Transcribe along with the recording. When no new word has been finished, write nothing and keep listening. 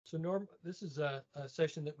This is a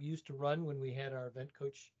session that we used to run when we had our event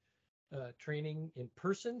coach training in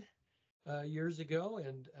person years ago,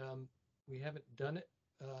 and we haven't done it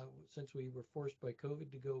since we were forced by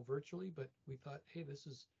COVID to go virtually. But we thought, hey, this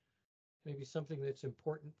is maybe something that's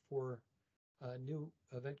important for new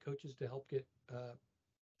event coaches to help get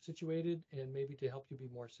situated and maybe to help you be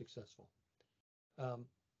more successful.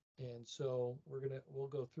 And so we'll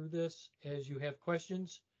go through this. As you have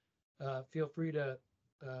questions, feel free to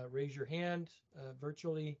raise your hand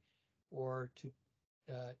virtually or to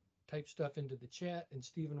type stuff into the chat, and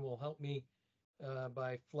Stephen will help me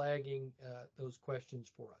by flagging those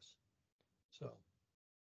questions for us. So,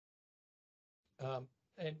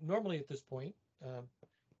 and normally at this point,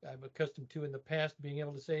 I'm accustomed to in the past being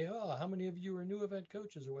able to say, oh, how many of you are new event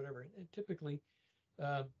coaches or whatever? And typically,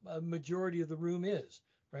 a majority of the room is,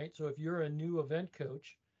 right? So if you're a new event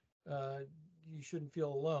coach, you shouldn't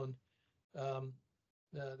feel alone.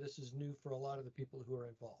 This is new for a lot of the people who are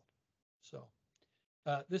involved. So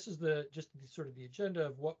this is just sort of the agenda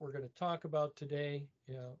of what we're going to talk about today.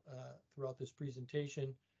 Throughout this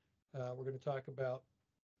presentation, we're going to talk about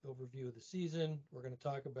the overview of the season. We're going to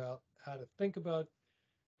talk about how to think about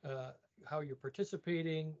how you're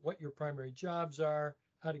participating, what your primary jobs are,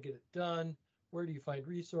 how to get it done, where do you find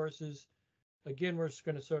resources. Again, we're just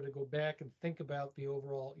going to sort of go back and think about the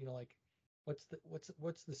overall, like what's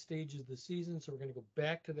the stages of the season. So we're going to go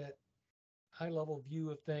back to that high level view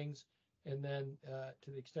of things, and then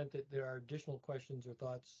to the extent that there are additional questions or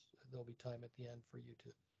thoughts, there'll be time at the end for you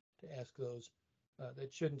to ask those.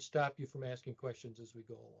 That shouldn't stop you from asking questions as we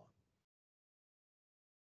go along.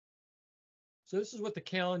 So this is what the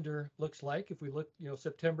calendar looks like. If we look,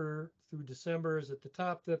 September through December is at the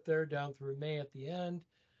top there, down through May at the end.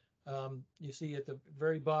 You see at the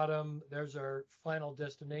very bottom, there's our final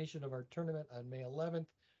destination of our tournament on May 11th.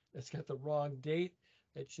 That's got the wrong date.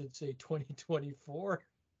 It should say 2024.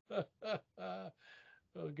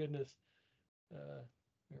 Oh, goodness.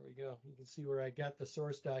 There we go. You can see where I got the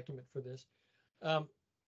source document for this.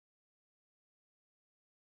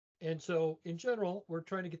 And so in general, we're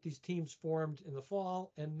trying to get these teams formed in the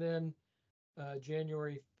fall, and then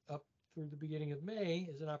January up through the beginning of May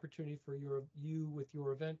is an opportunity for you with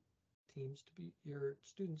your event teams your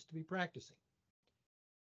students to be practicing.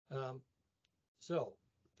 So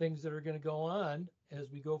things that are going to go on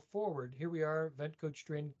as we go forward. Here we are, event coach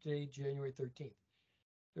training day, January 13th.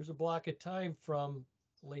 There's a block of time from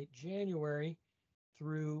late January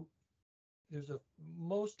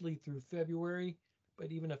mostly through February,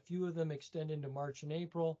 but even a few of them extend into March and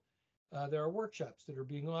April. There are workshops that are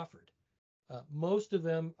being offered. Most of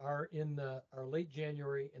them are are late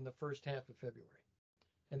January and the first half of February.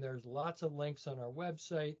 And there's lots of links on our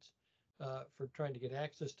website for trying to get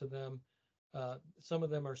access to them. Some of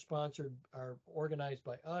them are organized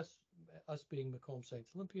by us being Macomb Science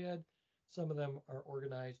Olympiad. Some of them are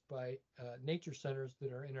organized by nature centers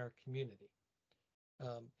that are in our community.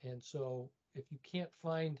 And so if you can't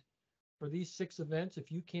find, for these 6 events,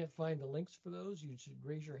 if you can't find the links for those, you should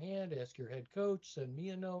raise your hand, ask your head coach, send me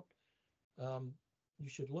a note. You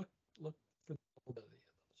should look for the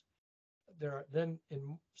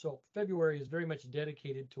so February is very much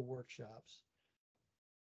dedicated to workshops.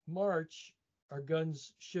 March, our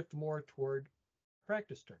guns shift more toward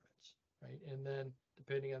practice tournaments, right? And then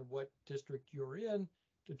depending on what district you're in,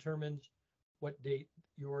 determines what date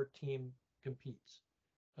your team competes.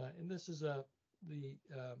 And this is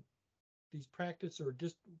these practice or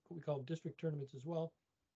what we call district tournaments as well.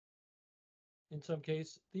 In some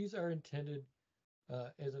case, these are intended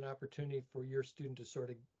as an opportunity for your student to sort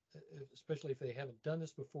of, especially if they haven't done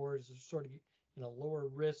this before, is sort of lower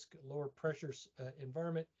risk, lower pressure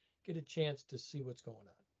environment, get a chance to see what's going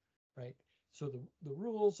on, right? So the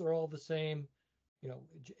rules are all the same.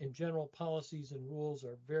 In general, policies and rules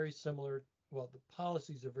are very similar. Well, the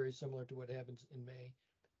policies are very similar to what happens in May.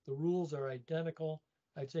 The rules are identical.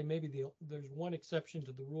 I'd say maybe there's one exception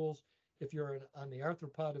to the rules. If you're on the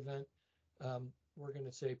arthropod event, we're going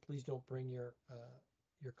to say, please don't bring your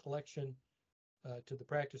collection to the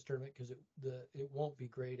practice tournament because it won't be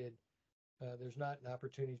graded. There's not an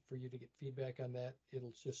opportunity for you to get feedback on that.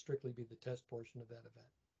 It'll just strictly be the test portion of that event.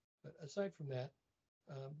 But aside from that,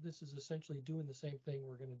 this is essentially doing the same thing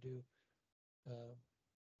we're going to do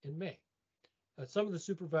in May. Some of the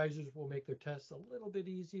supervisors will make their tests a little bit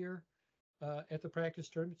easier at the practice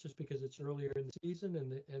tournament just because it's earlier in the season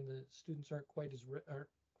and the students aren't quite as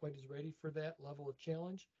ready for that level of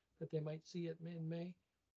challenge that they might see in May.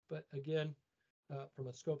 But again, from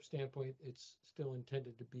a scope standpoint, it's still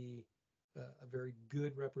intended to be a very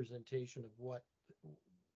good representation of what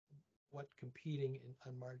competing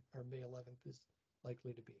on May 11th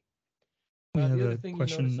likely to be. We have The other a thing you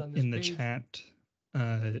notice question on this in the page, chat.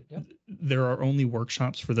 yep, There are only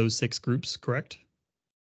workshops for those 6 groups, correct?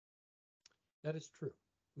 that is true.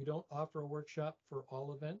 We don't offer a workshop for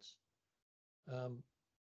all events. Um,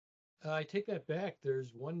 I take that back.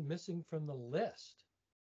 There's one missing from the list.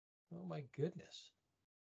 Oh my goodness.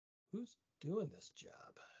 Who's doing this job?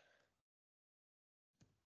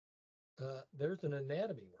 There's an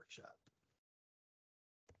anatomy workshop.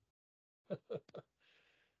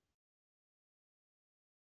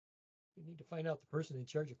 We need to find out the person in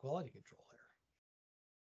charge of quality control here.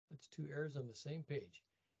 That's 2 errors on the same page.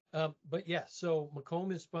 But yeah, so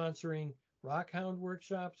Macomb is sponsoring Rockhound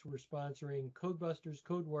workshops. We're sponsoring Codebusters,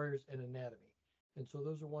 Code Warriors, and Anatomy. And so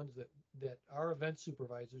those are ones that our event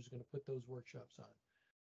supervisor is going to put those workshops on.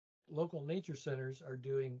 Local nature centers are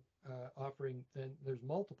offering, then there's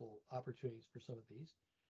multiple opportunities for some of these.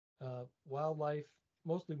 Wildlife,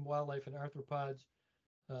 mostly wildlife and arthropods.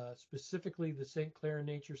 Specifically, the St. Clair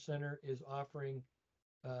Nature Center is offering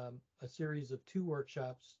a series of 2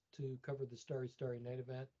 workshops to cover the Starry Night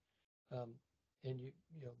event. And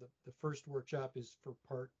the first workshop is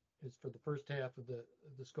for the first half of the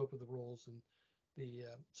scope of the rules, and the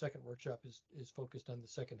second workshop is focused on the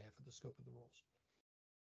second half of the scope of the rules.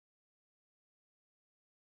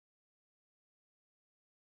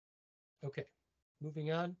 Okay,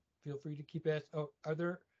 moving on. Feel free to keep asking. Oh, are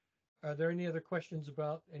there any other questions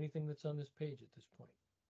about anything that's on this page at this point?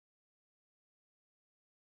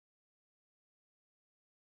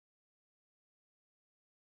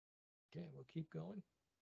 Okay, we'll keep going.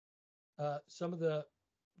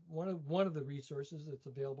 One of the resources that's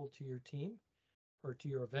available to your team or to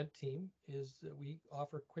your event team is that we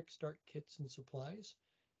offer quick start kits and supplies.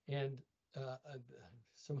 And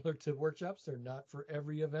similar to workshops, they're not for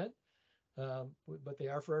every event, but they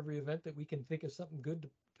are for every event that we can think of something good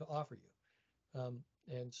to offer you.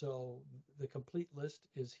 And so the complete list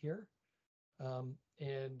is here.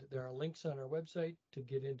 And there are links on our website to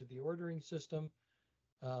get into the ordering system.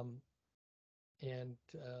 And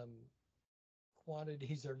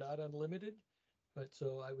quantities are not unlimited, but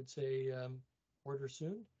so I would say order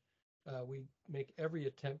soon. We make every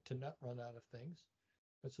attempt to not run out of things.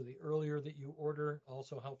 But so the earlier that you order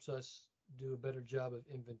also helps us do a better job of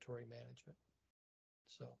inventory management.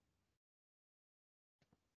 So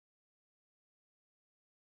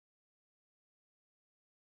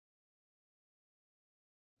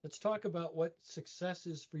let's talk about what success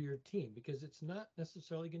is for your team, because it's not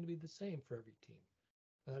necessarily going to be the same for every team.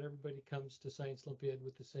 Not everybody comes to Science Olympiad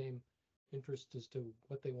with the same interest as to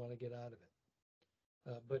what they want to get out of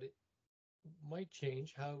it. But it might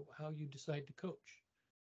change how you decide to coach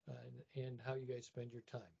and how you guys spend your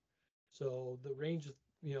time. So the range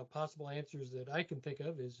of possible answers that I can think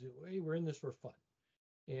of is, hey, we're in this for fun.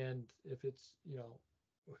 And if it's,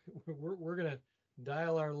 we're going to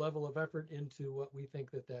dial our level of effort into what we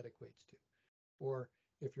think that equates to. Or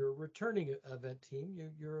if you're a returning event team,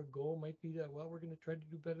 your goal might be that, well, we're going to try to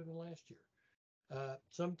do better than last year.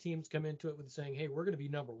 Some teams come into it with saying, hey, we're going to be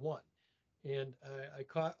number 1. And I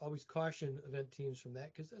always caution event teams from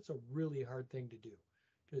that, because that's a really hard thing to do.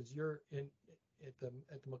 Because you're at the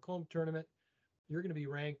Macomb tournament, you're going to be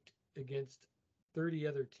ranked against 30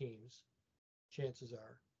 other teams, chances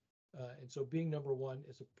are. And so being number 1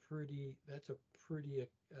 is a pretty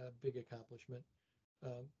big accomplishment.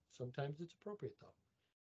 Sometimes it's appropriate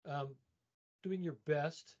though. Doing your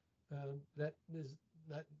best,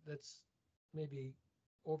 that's maybe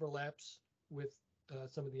overlaps with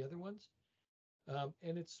some of the other ones.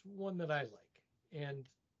 And it's one that I like. And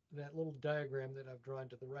that little diagram that I've drawn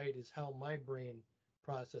to the right is how my brain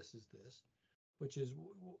processes this, which is,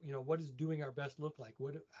 what does doing our best look like?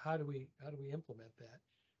 How do we implement that?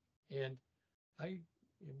 And I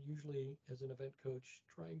am usually, as an event coach,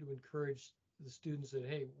 trying to encourage the students that,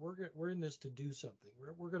 hey, we're in this to do something.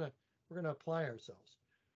 We're gonna apply ourselves.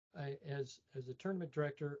 As a tournament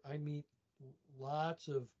director, I meet lots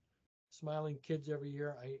of smiling kids every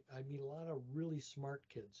year. I meet a lot of really smart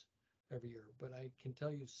kids every year, but I can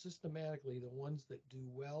tell you systematically the ones that do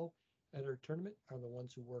well at our tournament are the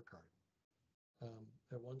ones who work hard,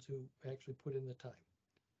 the ones who actually put in the time.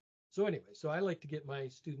 So anyway, so I like to get my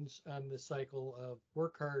students on the cycle of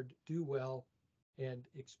work hard, do well, and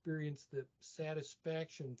experience the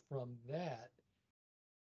satisfaction from that.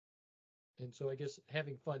 And so I guess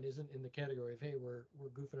having fun isn't in the category of, hey, we're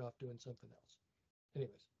goofing off doing something else.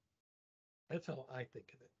 Anyways, that's how I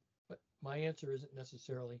think of it. But my answer isn't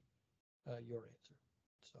necessarily your answer.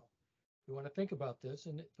 So you want to think about this,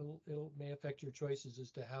 and it may affect your choices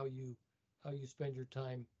as to how you spend your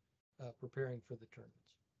time preparing for the tournaments.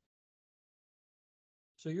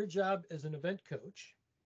 So your job as an event coach,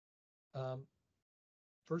 um,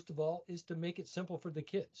 first of all, is to make it simple for the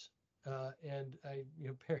kids. And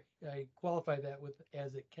I qualify that with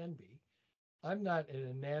as it can be. I'm not an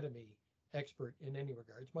anatomy expert in any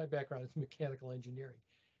regards. My background is mechanical engineering.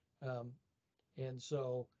 Um, and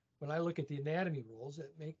so when I look at the anatomy rules,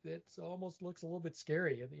 it almost looks a little bit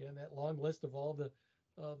scary. That long list of all the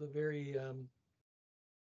very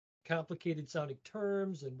complicated sounding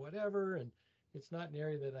terms and whatever. And it's not an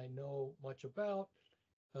area that I know much about.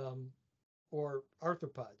 Um, or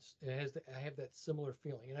arthropods. I have that similar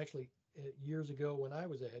feeling. And actually, years ago when I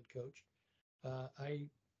was a head coach, I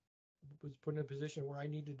was put in a position where I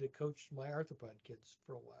needed to coach my arthropod kids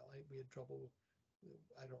for a while. We had trouble.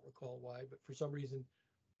 I don't recall why, but for some reason,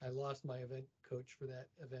 I lost my event coach for that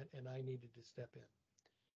event, and I needed to step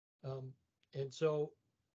in. And so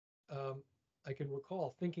um, I can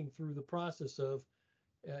recall thinking through the process of,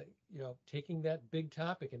 uh, taking that big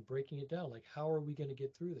topic and breaking it down. Like, how are we going to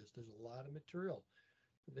get through this? There's a lot of material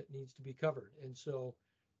that needs to be covered, and so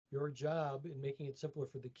your job in making it simpler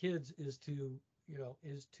for the kids is to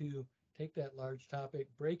take that large topic,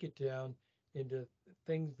 break it down into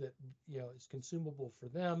things that is consumable for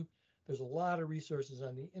them. There's a lot of resources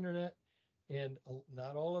on the internet, and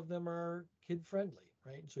not all of them are kid friendly,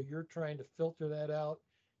 right? So you're trying to filter that out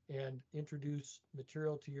and introduce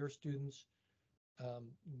material to your students um,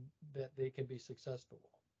 that they can be successful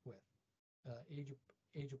with,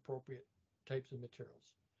 age appropriate types of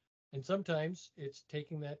materials. And sometimes it's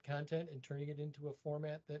taking that content and turning it into a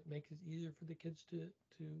format that makes it easier for the kids to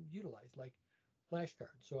utilize, like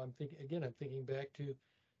flashcards. So I'm thinking back to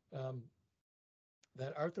um,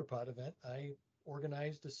 that arthropod event. I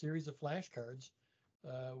organized a series of flashcards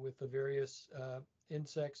with the various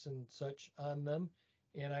insects and such on them,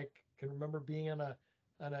 and I can remember being on a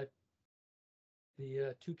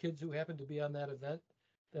the two kids who happened to be on that event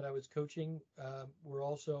that I was coaching were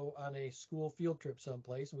also on a school field trip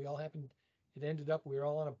someplace. We all happened, it ended up, we were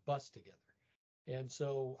all on a bus together. And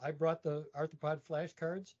so I brought the arthropod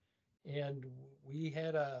flashcards, and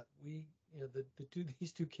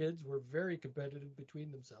these two kids were very competitive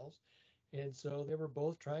between themselves. And so they were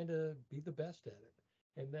both trying to be the best at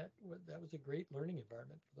it. And that was a great learning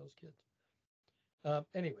environment for those kids.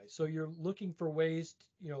 Anyway, so you're looking for ways,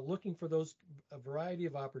 looking for a variety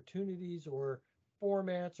of opportunities or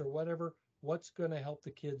formats or whatever, what's going to help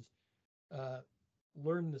the kids uh,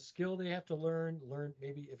 learn the skill they have to learn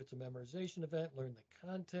maybe if it's a memorization event, learn the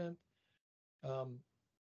content. Um,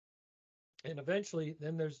 and eventually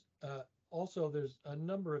then there's a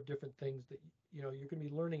number of different things that, you're going to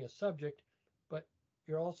be learning a subject, but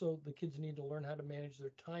the kids need to learn how to manage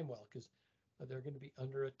their time well, because they're going to be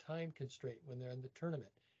under a time constraint when they're in the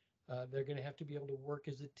tournament. They're going to have to be able to work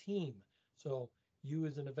as a team. So you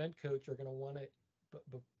as an event coach are going to want to,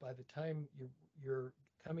 but by the time you're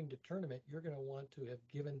coming to tournament, you're going to want to have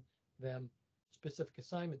given them specific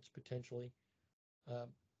assignments potentially. Um,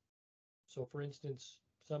 so for instance,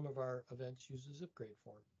 some of our events use a zip grade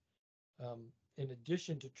form. In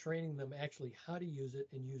addition to training them actually how to use it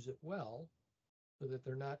and use it well, so that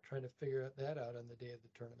they're not trying to figure that out on the day of the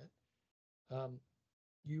tournament.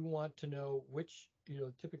 You want to know which,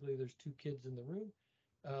 typically there's two kids in the room.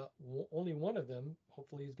 Only one of them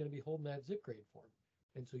hopefully is going to be holding that zip grade form.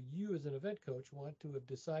 And so you as an event coach want to have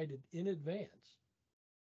decided in advance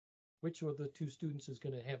which of the two students is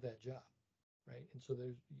going to have that job, right? And so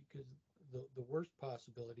because the worst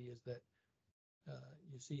possibility is that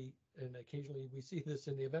you see, and occasionally we see this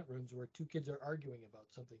in the event rooms where two kids are arguing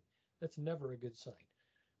about something. That's never a good sign,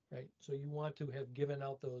 right? So you want to have given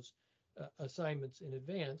out those assignments in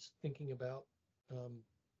advance, thinking about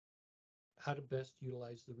how to best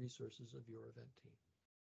utilize the resources of your event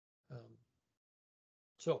team.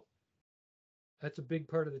 So that's a big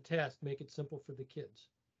part of the task, make it simple for the kids.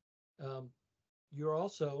 You're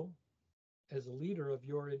also, as a leader of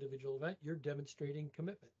your individual event, you're demonstrating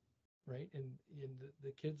commitment, right? And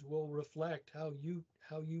the kids will reflect how you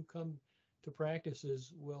come to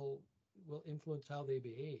practices will influence how they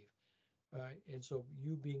behave, right? And so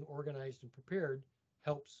you being organized and prepared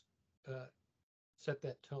helps set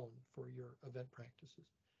that tone for your event practices.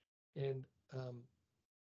 And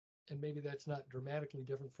maybe that's not dramatically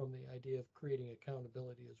different from the idea of creating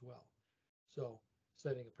accountability as well. So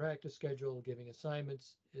setting a practice schedule, giving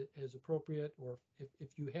assignments as appropriate, or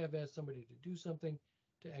if you have asked somebody to do something,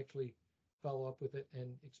 to actually follow up with it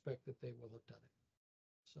and expect that they will have done it.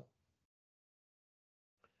 So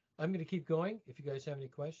I'm going to keep going. If you guys have any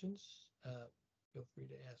questions, feel free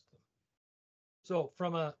to ask them. So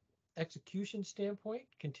from a execution standpoint,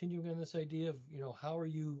 continuing on this idea of, how are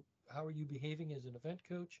you behaving as an event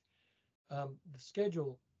coach? The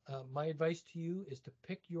schedule, my advice to you is to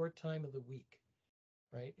pick your time of the week,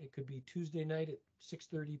 right? It could be Tuesday night at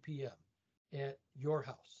 6:30 p.m. at your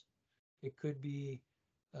house. It could be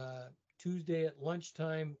uh, Tuesday at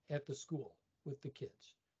lunchtime at the school with the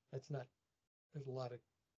kids. That's not, there's a lot of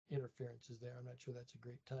interferences there. I'm not sure that's a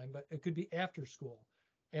great time, but it could be after school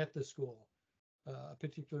at the school, a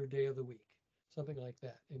particular day of the week, something like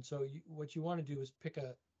that. And so what you want to do is pick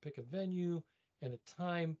a venue and a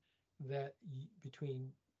time that between,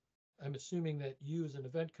 I'm assuming that you as an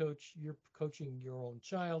event coach, you're coaching your own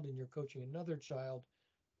child and you're coaching another child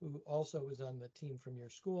who also is on the team from your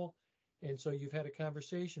school. And so you've had a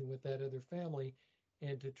conversation with that other family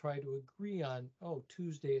and to try to agree on, oh,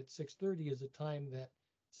 Tuesday at 6:30 is a time that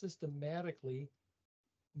systematically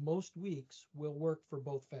most weeks will work for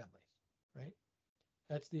both families, right?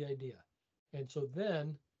 That's the idea. And so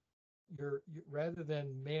then rather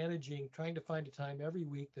than managing, trying to find a time every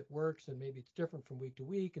week that works, and maybe it's different from week to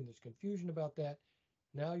week, and there's confusion about that.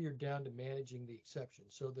 Now you're down to managing the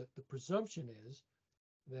exceptions. So that the presumption is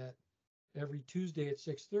that every Tuesday at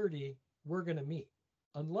 6:30 we're going to meet,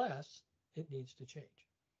 unless it needs to change.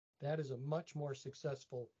 That is a much more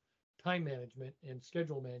successful time management and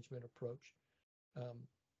schedule management approach um,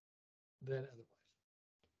 than otherwise.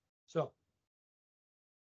 So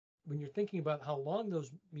when you're thinking about how long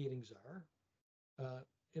those meetings are,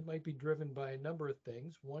 it might be driven by a number of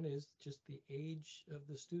things. One is just the age of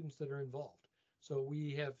the students that are involved. So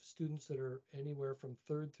we have students that are anywhere from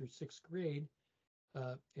third through sixth grade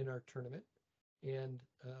in our tournament, and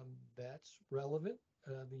that's relevant.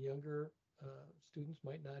 The younger students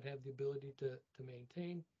might not have the ability to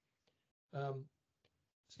maintain.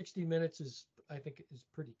 60 minutes is, I think, is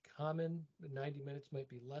pretty common. 90 minutes might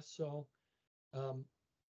be less so.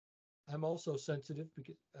 I'm also sensitive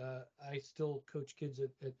because I still coach kids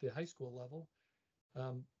at the high school level.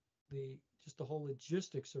 Just the whole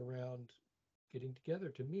logistics around getting together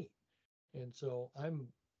to meet. And so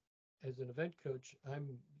as an event coach, I'm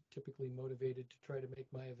typically motivated to try to make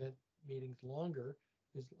my event meetings longer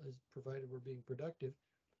as provided we're being productive,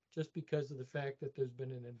 just because of the fact that there's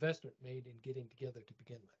been an investment made in getting together to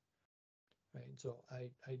begin with. Right. And so I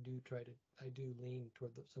do lean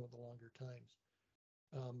toward some of the longer times.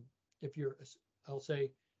 I'll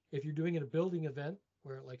say, if you're doing a building event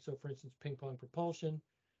where, like, so for instance, ping pong propulsion,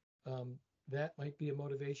 that might be a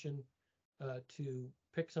motivation to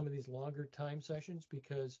pick some of these longer time sessions,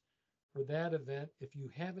 because for that event, if you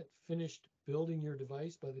haven't finished building your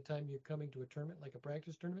device by the time you're coming to a tournament, like a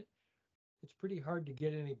practice tournament, it's pretty hard to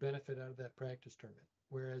get any benefit out of that practice tournament.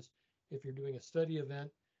 Whereas if you're doing a study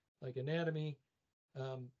event like anatomy,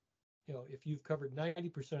 if you've covered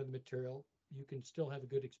 90% of the material, you can still have a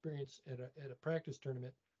good experience at a practice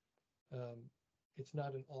tournament. It's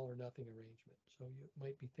not an all or nothing arrangement. So you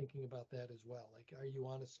might be thinking about that as well. Like, are you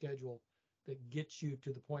on a schedule that gets you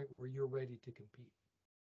to the point where you're ready to compete?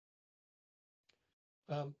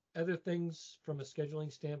 Other things from a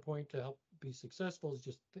scheduling standpoint to help be successful is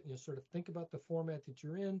just sort of think about the format that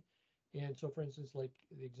you're in. And so, for instance, like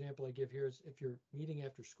the example I give here is, if you're meeting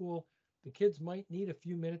after school, the kids might need a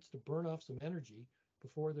few minutes to burn off some energy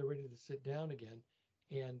before they're ready to sit down again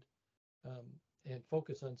and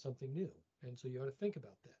focus on something new. And so you ought to think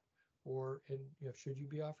about that. Or, and should you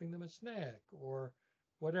be offering them a snack or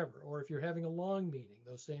whatever? Or if you're having a long meeting,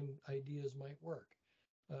 those same ideas might work.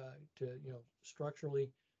 To structurally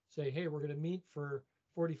say, hey, we're going to meet for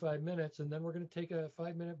 45 minutes and then we're going to take a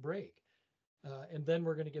 5-minute break, and then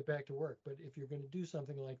we're going to get back to work. But if you're going to do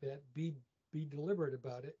something like that, be deliberate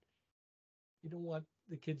about it. You don't want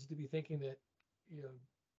the kids to be thinking that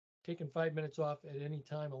taking 5 minutes off at any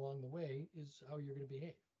time along the way is how you're going to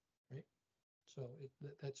behave, right? So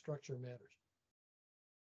that structure matters.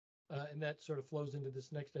 And that sort of flows into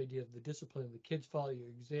this next idea of the discipline. The kids follow your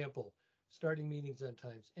example, starting meetings on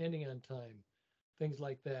times, ending on time, things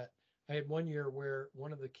like that. I had one year where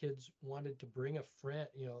one of the kids wanted to bring a friend.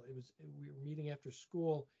 We were meeting after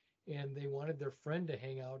school, and they wanted their friend to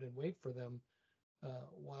hang out and wait for them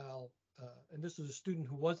and this was a student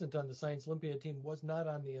who wasn't on the Science Olympiad team, was not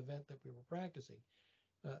on the event that we were practicing.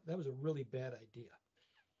 That was a really bad idea.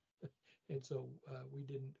 And so we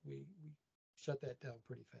shut that down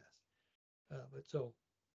pretty fast. But so,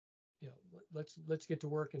 let's get to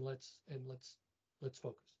work, and let's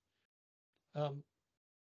focus.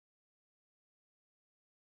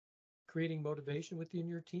 Creating motivation within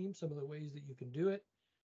your team. Some of the ways that you can do it.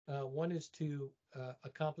 One is to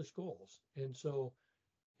accomplish goals, and so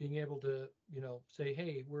being able to say,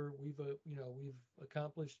 hey, we've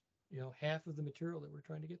accomplished half of the material that we're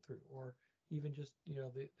trying to get through, or even just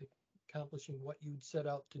the accomplishing what you'd set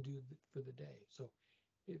out to do for the day. So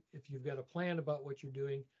if you've got a plan about what you're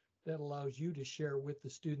doing, that allows you to share with the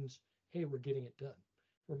students, hey, we're getting it done.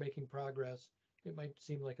 We're making progress. It might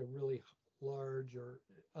seem like a really large or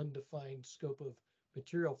undefined scope of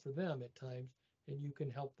material for them at times, and you can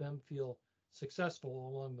help them feel successful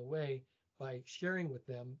along the way by sharing with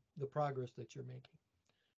them the progress that you're making.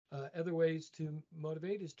 Other ways to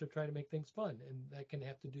motivate is to try to make things fun, and that can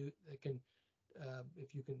have to do, that can, if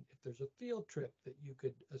there's a field trip that you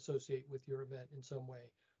could associate with your event in some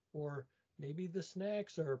way, or maybe the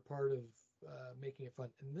snacks are part of making it fun.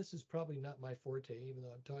 And this is probably not my forte, even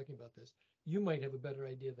though I'm talking about this. You might have a better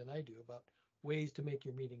idea than I do about ways to make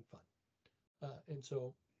your meeting fun. And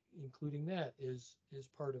so including that is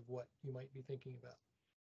part of what you might be thinking about.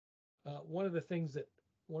 One of the things that,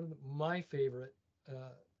 my favorite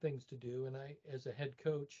things to do, and I, as a head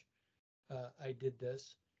coach, I did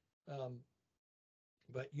this,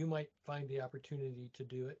 but you might find the opportunity to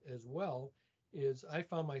do it as well, is I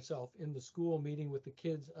found myself in the school meeting with the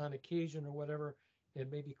kids on occasion or whatever, and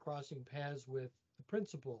maybe crossing paths with the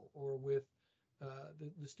principal or with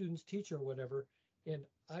the student's teacher or whatever. And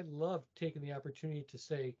I love taking the opportunity to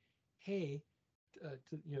say, hey,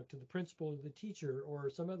 to the principal or the teacher or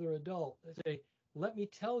some other adult, say, let me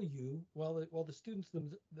tell you, while the students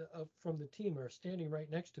from the team are standing right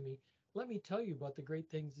next to me, let me tell you about the great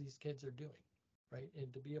things these kids are doing, right?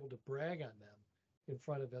 And to be able to brag on them in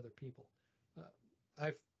front of other people.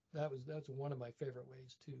 That's one of my favorite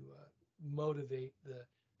ways to motivate the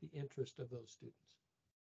interest of those students.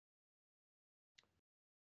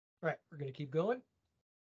 All right, we're going to keep going.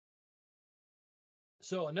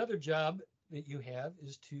 So another job that you have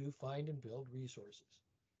is to find and build resources.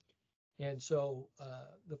 And so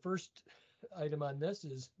the first item on this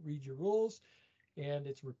is read your rules. And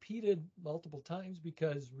it's repeated multiple times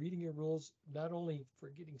because reading your rules, not only for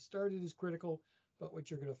getting started, is critical, but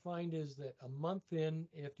what you're going to find is that a month in,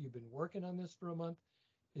 after you've been working on this for a month,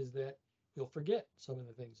 is that you'll forget some of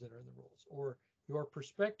the things that are in the rules, or your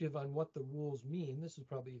perspective on what the rules mean. This is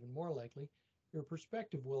probably even more likely. Your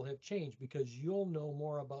perspective will have changed because you'll know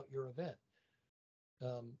more about your event.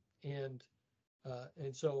 And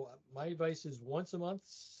so my advice is once a month,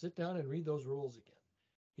 sit down and read those rules again,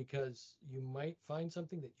 because you might find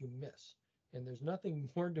something that you miss. And there's nothing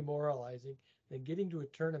more demoralizing than getting to a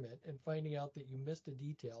tournament and finding out that you missed a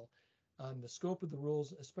detail on the scope of the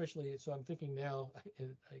rules, especially. So I'm thinking now,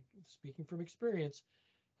 speaking from experience,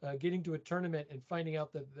 getting to a tournament and finding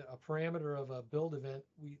out that a parameter of a build event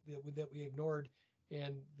that we ignored,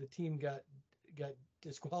 and the team got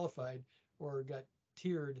disqualified or got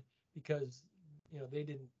tiered because they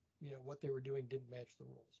didn't, what they were doing didn't match the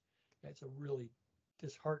rules. That's a really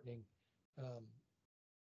disheartening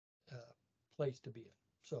place to be in.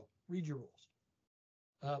 So read your rules.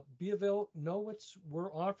 Be available. Know what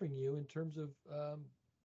we're offering you in terms of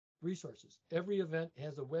resources. Every event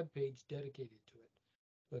has a web page dedicated to it.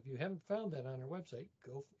 So if you haven't found that on our website,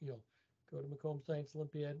 go to Macomb Science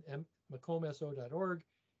Olympiad, macombso.org.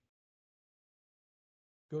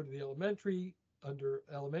 Go to the elementary. Under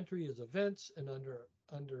elementary is events, and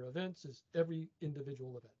under events is every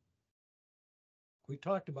individual event. We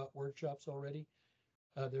talked about workshops already.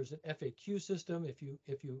 There's an FAQ system. If you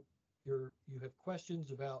have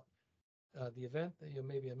questions about the event,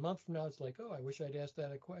 maybe a month from now, it's like, oh, I wish I'd asked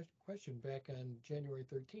that a question back on January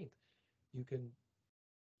 13th. You can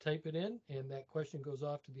type it in, and that question goes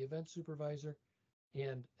off to the event supervisor,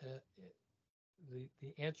 and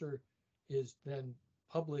the answer is then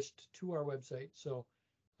published to our website. So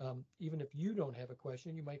even if you don't have a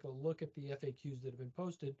question, you might go look at the FAQs that have been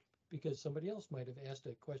posted because somebody else might have asked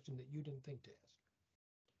a question that you didn't think to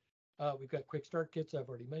ask. We've got quick start kits. I've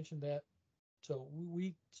already mentioned that. So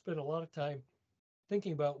we spend a lot of time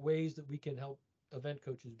thinking about ways that we can help event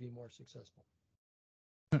coaches be more successful.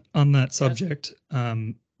 On that subject,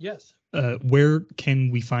 yes. Where can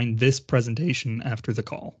we find this presentation after the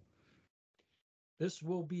call? This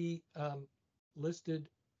will be listed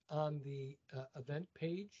on the event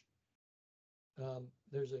page.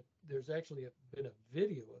 There's actually been a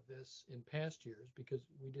video of this in past years because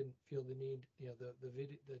we didn't feel the need.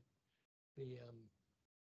 The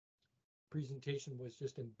presentation was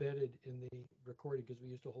just embedded in the recording because we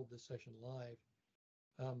used to hold this session live.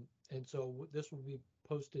 And so this will be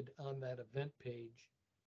posted on that event page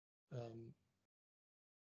on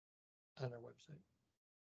our website.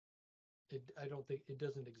 I don't think it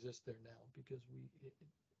doesn't exist there now because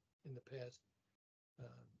in the past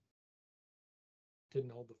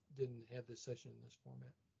didn't have this session in this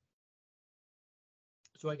format.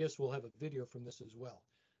 So I guess we'll have a video from this as well.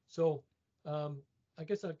 So I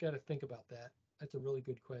guess I've got to think about that. That's a really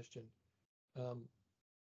good question.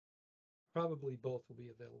 Probably both will be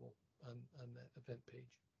available on that event page.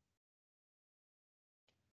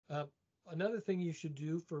 Uh, Another thing you should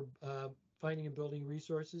do for finding and building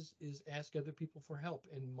resources is ask other people for help.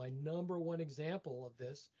 And my number one example of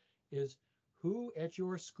this is who at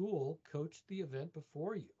your school coached the event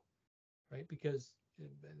before you, right? Because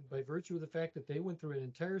by virtue of the fact that they went through an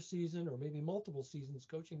entire season or maybe multiple seasons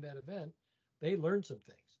coaching that event, they learned some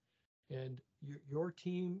things. And your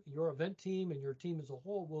team, your event team, and your team as a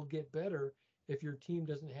whole will get better if your team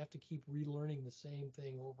doesn't have to keep relearning the same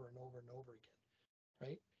thing over and over and over again,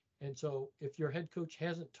 right? And so if your head coach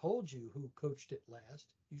hasn't told you who coached it last,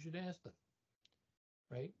 you should ask them,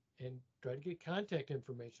 right? And try to get contact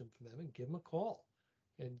information from them and give them a call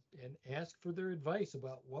and ask for their advice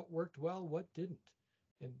about what worked well, what didn't.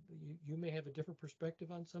 And you may have a different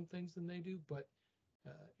perspective on some things than they do, but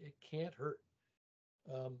it can't hurt.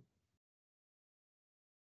 Um,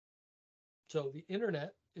 so the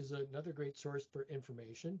internet is another great source for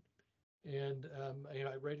information. And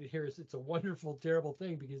I write it here as it's a wonderful, terrible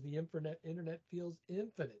thing because the internet feels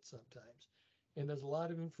infinite sometimes. And there's a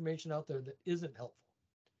lot of information out there that isn't helpful.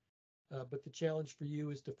 But the challenge for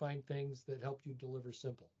you is to find things that help you deliver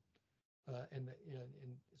simple, and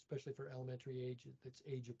especially for elementary age, that's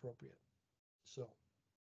age appropriate. So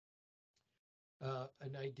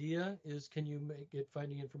an idea is, can you make it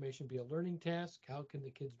finding information be a learning task? How can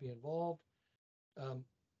the kids be involved? Um,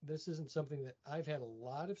 this isn't something that I've had a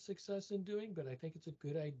lot of success in doing, but I think it's a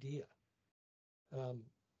good idea.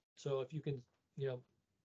 So if you can, you know,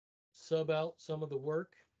 sub out some of the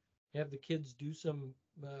work, have the kids do some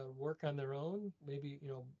work on their own, maybe,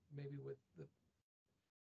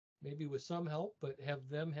 maybe with some help, but have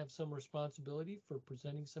them have some responsibility for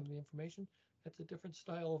presenting some of the information. That's a different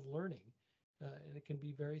style of learning, and it can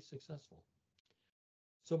be very successful.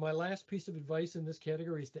 So my last piece of advice in this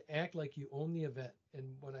category is to act like you own the event. And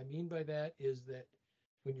what I mean by that is that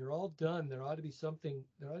when you're all done, there ought to be something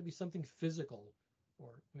physical,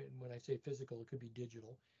 or when I say physical, it could be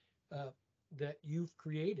digital, uh, that you've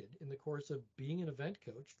created in the course of being an event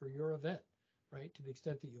coach for your event, right? To the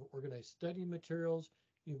extent that you organize study materials,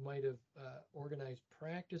 you might have organized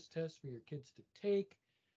practice tests for your kids to take.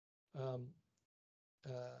 Um,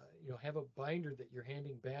 have a binder that you're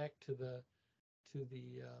handing back to to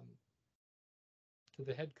the um,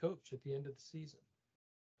 the head coach at the end of the season.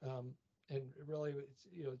 Um, and really,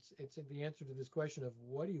 it's the answer to this question of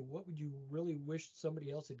what would you really wish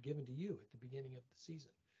somebody else had given to you at the beginning of the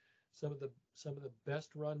season? Some of the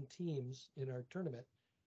best run teams in our tournament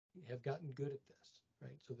have gotten good at this,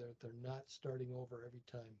 right? So they're not starting over every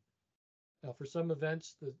time. Now, for some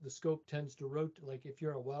events, the scope tends to rotate. Like if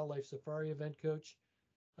you're a wildlife safari event coach,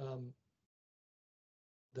 um,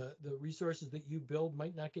 the resources that you build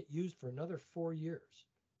might not get used for another 4 years,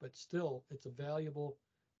 but still, it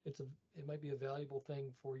might be a valuable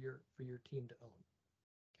thing for your team to own.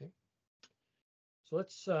 Okay, so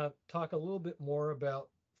let's talk a little bit more about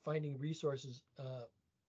finding resources,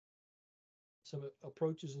 some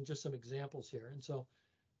approaches, and just some examples here. And so,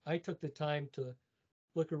 I took the time to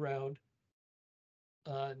look around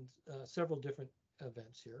on several different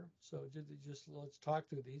events here. So just let's talk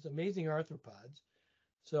through these amazing arthropods.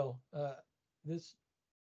 So this,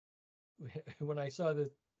 when I saw the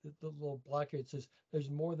little block here, it says there's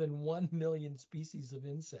more than 1 million species of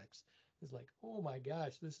insects. It's like, oh my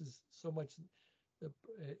gosh, this is so much the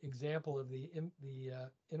example of the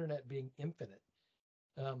internet being infinite.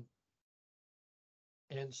 Um,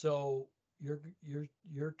 and so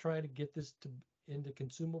you're trying to get this into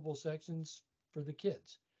consumable sections for the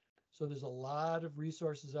kids. So there's a lot of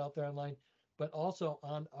resources out there online, but also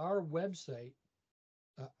on our website,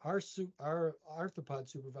 our arthropod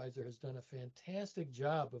supervisor has done a fantastic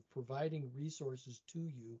job of providing resources to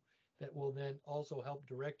you that will then also help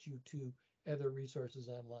direct you to other resources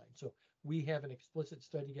online. So we have an explicit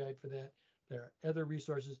study guide for that. There are other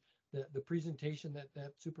resources. The presentation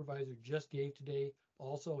that supervisor just gave today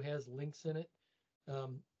also has links in it.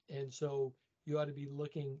 Um, and so you ought to be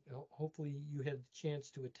looking, hopefully you had the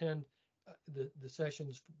chance to attend the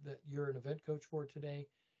sessions that you're an event coach for today.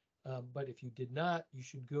 But if you did not, you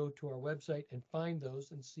should go to our website and find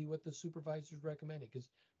those and see what the supervisor's recommending, because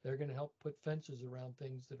they're going to help put fences around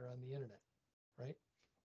things that are on the internet, right?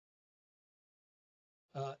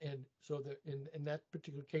 And so in that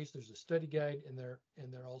particular case, there's a study guide, and there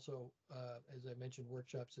also, as I mentioned,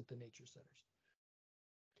 workshops at the nature centers.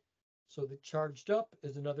 So the Charged Up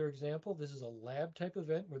is another example. This is a lab type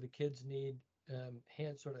event where the kids need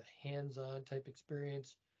hands-on type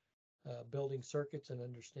experience, building circuits and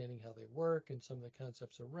understanding how they work and some of the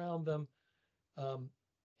concepts around them.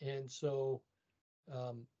 And so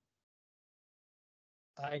um,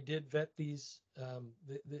 I did vet these.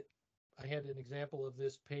 I had an example of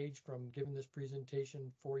this page from giving this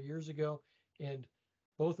presentation 4 years ago, and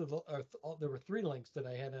both of there were 3 links that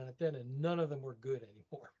I had on it then, and none of them were good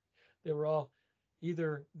anymore. They were all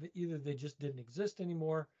either they just didn't exist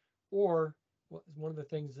anymore, or one of the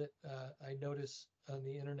things that I notice on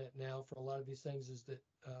the internet now for a lot of these things is that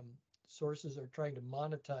sources are trying to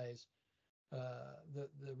monetize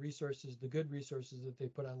the resources, the good resources that they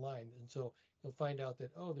put online. And so you'll find out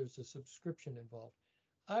that, oh, there's a subscription involved.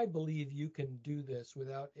 I believe you can do this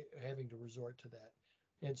without having to resort to that.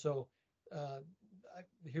 And so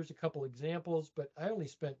here's a couple examples, but I only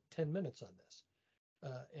spent 10 minutes on this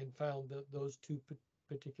and found those 2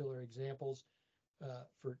 particular examples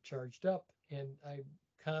for Charged Up. And I'm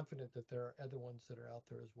confident that there are other ones that are out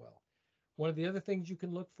there as well. One of the other things you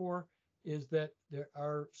can look for is that there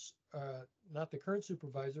are not the current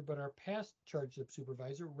supervisor, but our past Charged Up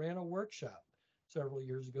supervisor ran a workshop several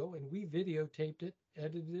years ago, and we videotaped it,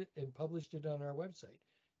 edited it, and published it on our website.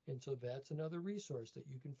 And so that's another resource that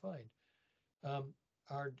you can find.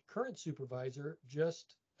 Our current supervisor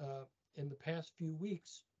just in the past few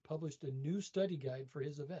weeks published a new study guide for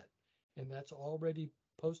his event, and that's already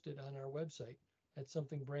posted on our website. That's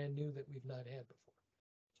something brand new that we've not had before.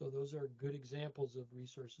 So those are good examples of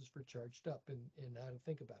resources for Charged Up and how to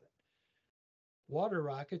think about it. Water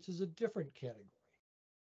rockets is a different category.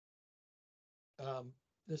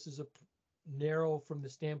 This is a narrow from the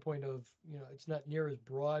standpoint of, it's not near as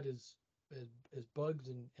broad as bugs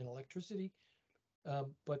and electricity,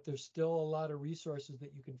 but there's still a lot of resources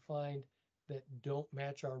that you can find that don't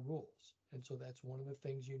match our rules. And so that's one of the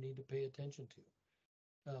things you need to pay attention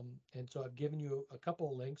to. And so I've given you a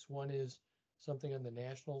couple of links. One is something on the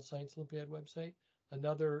National Science Olympiad website.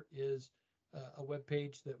 Another is a web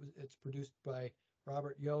page it's produced by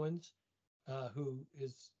Robert Yowens,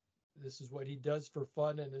 this is what he does for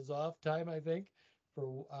fun in his off time, I think,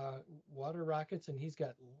 for water rockets, and he's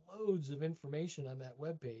got loads of information on that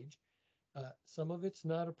web page. Some of it's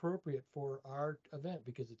not appropriate for our event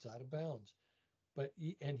because it's out of bounds, but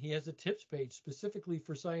he has a tips page specifically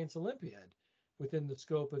for Science Olympiad within the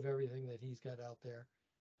scope of everything that he's got out there.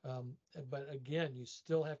 But again, you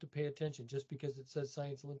still have to pay attention. Just because it says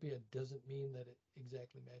Science Olympiad doesn't mean that it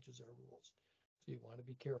exactly matches our rules. So you want to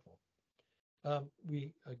be careful.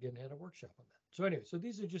 We again had a workshop on that. So anyway, so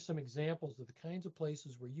these are just some examples of the kinds of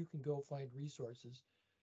places where you can go find resources.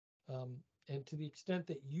 And to the extent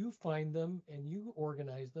that you find them and you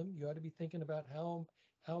organize them, you ought to be thinking about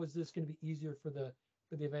how is this going to be easier for the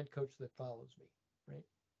event coach that follows me, right?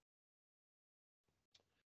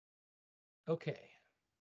 Okay,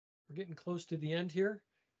 we're getting close to the end here.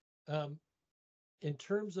 In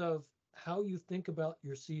terms of how you think about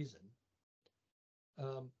your season,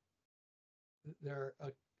 there are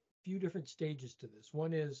a few different stages to this.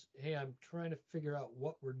 One is, hey, I'm trying to figure out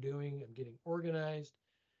what we're doing. I'm getting organized.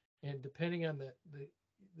 And depending on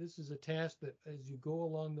this is a task that as you go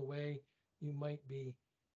along the way, you might be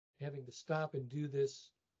having to stop and do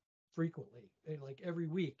this frequently. And like every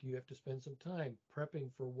week, you have to spend some time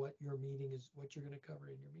prepping for what your meeting is, what you're going to cover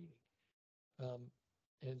in your meeting.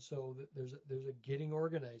 And so there's a getting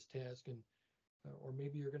organized task, and or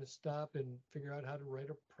maybe you're going to stop and figure out how to write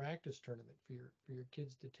a practice tournament for your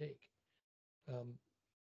kids to take.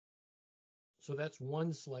 So that's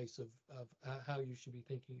one slice of how you should be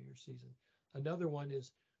thinking of your season. Another one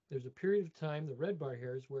is there's a period of time, the red bar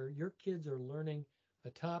here, is where your kids are learning a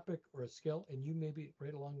topic or a skill, and you may be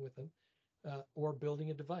right along with them, or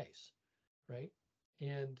building a device, right?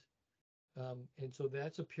 And so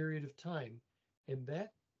that's a period of time, and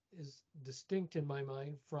that is distinct in my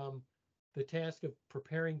mind from the task of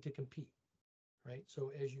preparing to compete, right?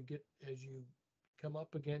 So as you come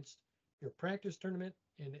up against your practice tournament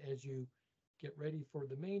and as you get ready for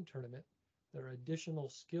the main tournament, there are additional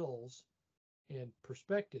skills and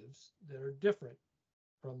perspectives that are different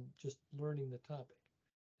from just learning the topic.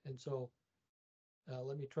 And so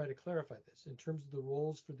let me try to clarify this. In terms of the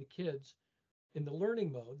roles for the kids, in the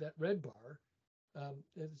learning mode, that red bar,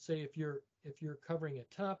 say if you're covering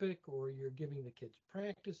a topic or you're giving the kids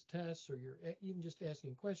practice tests or you're even just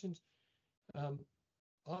asking questions,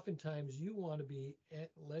 oftentimes you want to be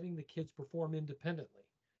letting the kids perform independently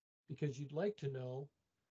because you'd like to know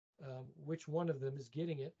which one of them is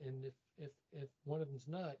getting it, and if one of them's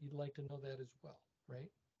not, you'd like to know that as well, right?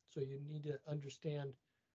 So you need to understand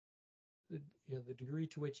the degree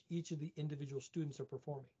to which each of the individual students are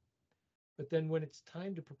performing. But then when it's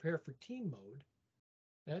time to prepare for team mode,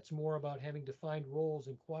 that's more about having defined roles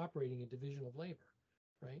and cooperating in division of labor,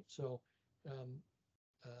 right? So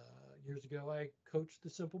years ago, I coached the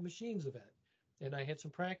Simple Machines event, And I had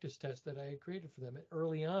some practice tests that I had created for them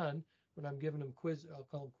early on when I'm giving them quiz. I'll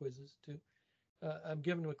call them quizzes too. I'm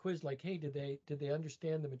giving them a quiz like, hey, did they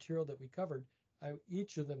understand the material that we covered?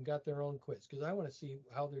 Each of them got their own quiz because I want to see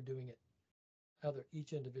how they're doing it, how they're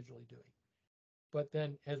each individually doing. But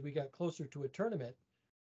then as we got closer to a tournament,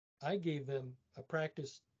 I gave them a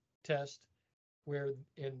practice test where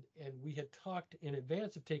and we had talked in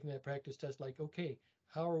advance of taking that practice test, like, okay,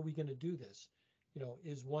 how are we going to do this?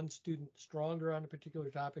 Is one student stronger on a particular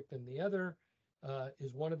topic than the other?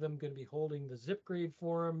 Is one of them going to be holding the zip grade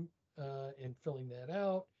form and filling that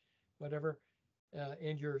out, whatever?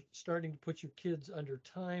 And you're starting to put your kids under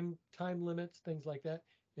time limits, things like that.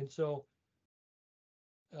 And so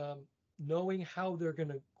knowing how they're going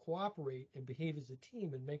to cooperate and behave as a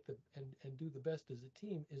team and make and do the best as a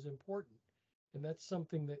team is important. And that's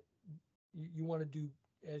something that you want to do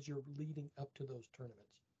as you're leading up to those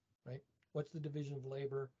tournaments, right? What's the division of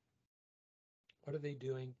labor? What are they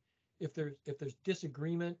doing? If there's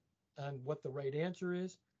disagreement on what the right answer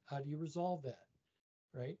is, how do you resolve that,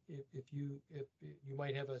 right? If you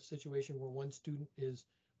might have a situation where one student is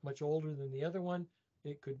much older than the other one,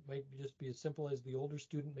 might just be as simple as the older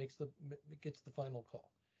student gets the final call.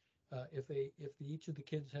 If each of the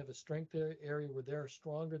kids have a strength area where they're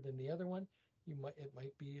stronger than the other one, it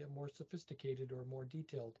might be a more sophisticated or more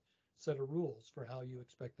detailed set of rules for how you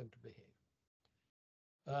expect them to behave.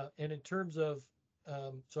 And in terms of,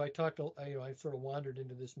 so I sort of wandered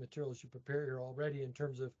into this material as you prepare here already in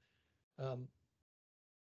terms of,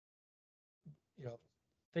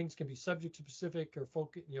 things can be subject specific or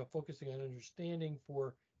focusing on understanding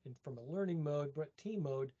from a learning mode, but team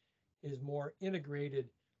mode is more integrated.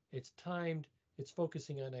 It's timed. It's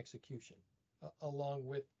focusing on execution along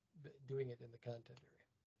with doing it in the content area.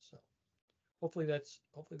 So hopefully that's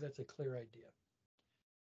a clear idea.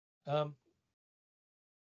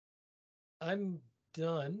 I'm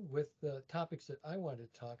done with the topics that I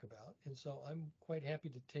wanted to talk about, and so I'm quite happy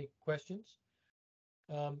to take questions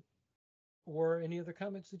or any other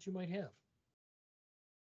comments that you might have.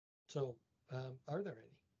 So, are there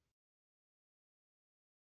any?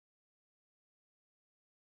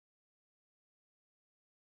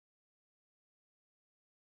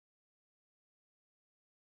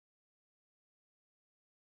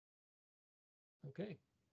 Okay.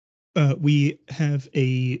 We have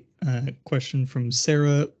a question from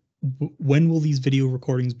Sarah. When will these video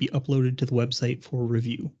recordings be uploaded to the website for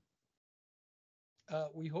review?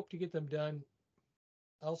 We hope to get them done,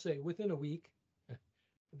 I'll say within a week.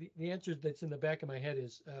 The answer that's in the back of my head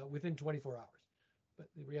is within 24 hours, but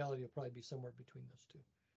the reality will probably be somewhere between those two.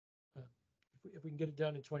 If we can get it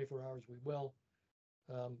done in 24 hours, we will,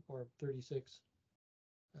 or 36.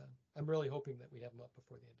 I'm really hoping that we have them up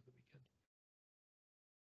before the end of the weekend.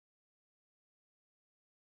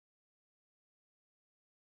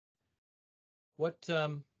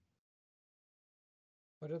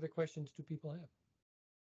 What other questions do people have?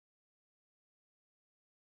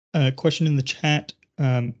 Question in the chat.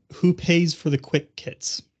 Who pays for the quick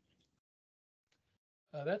kits?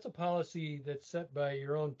 That's a policy that's set by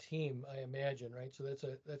your own team, I imagine, right? So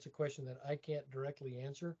that's a question that I can't directly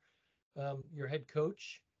answer. Your head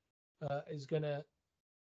coach is gonna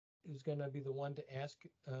be the one to ask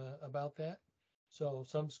about that. So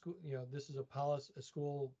some school, this is a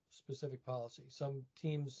school specific policy. Some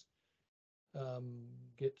teams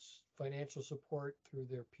get financial support through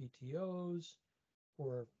their PTOs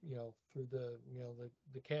or through the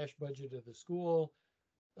cash budget of the school.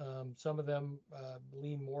 Some of them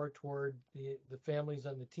lean more toward the families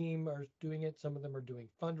on the team are doing it. Some of them are doing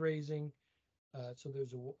fundraising. So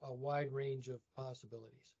there's a wide range of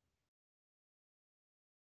possibilities.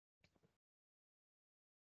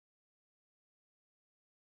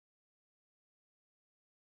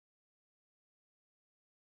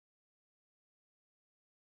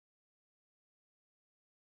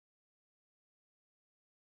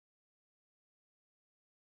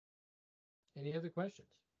 Any other questions?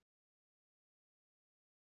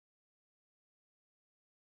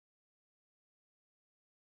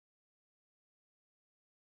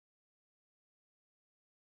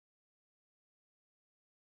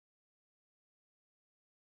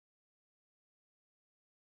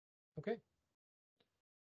 Okay.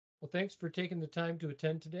 Well, thanks for taking the time to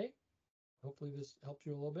attend today. Hopefully this helped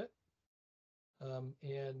you a little bit.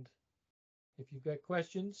 And if you've got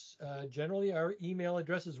questions, generally our email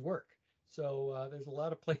addresses work. So there's a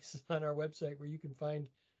lot of places on our website where you can find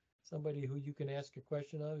somebody who you can ask a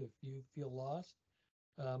question of if you feel lost.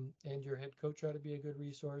 And your head coach ought to be a good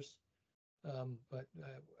resource. But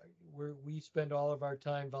we spend all of our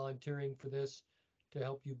time volunteering for this. to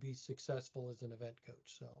help you be successful as an event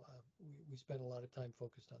coach. So we spend a lot of time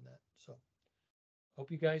focused on that. So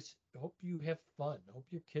hope you have fun. Hope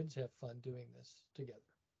your kids have fun doing this together.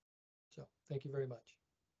 So thank you very much.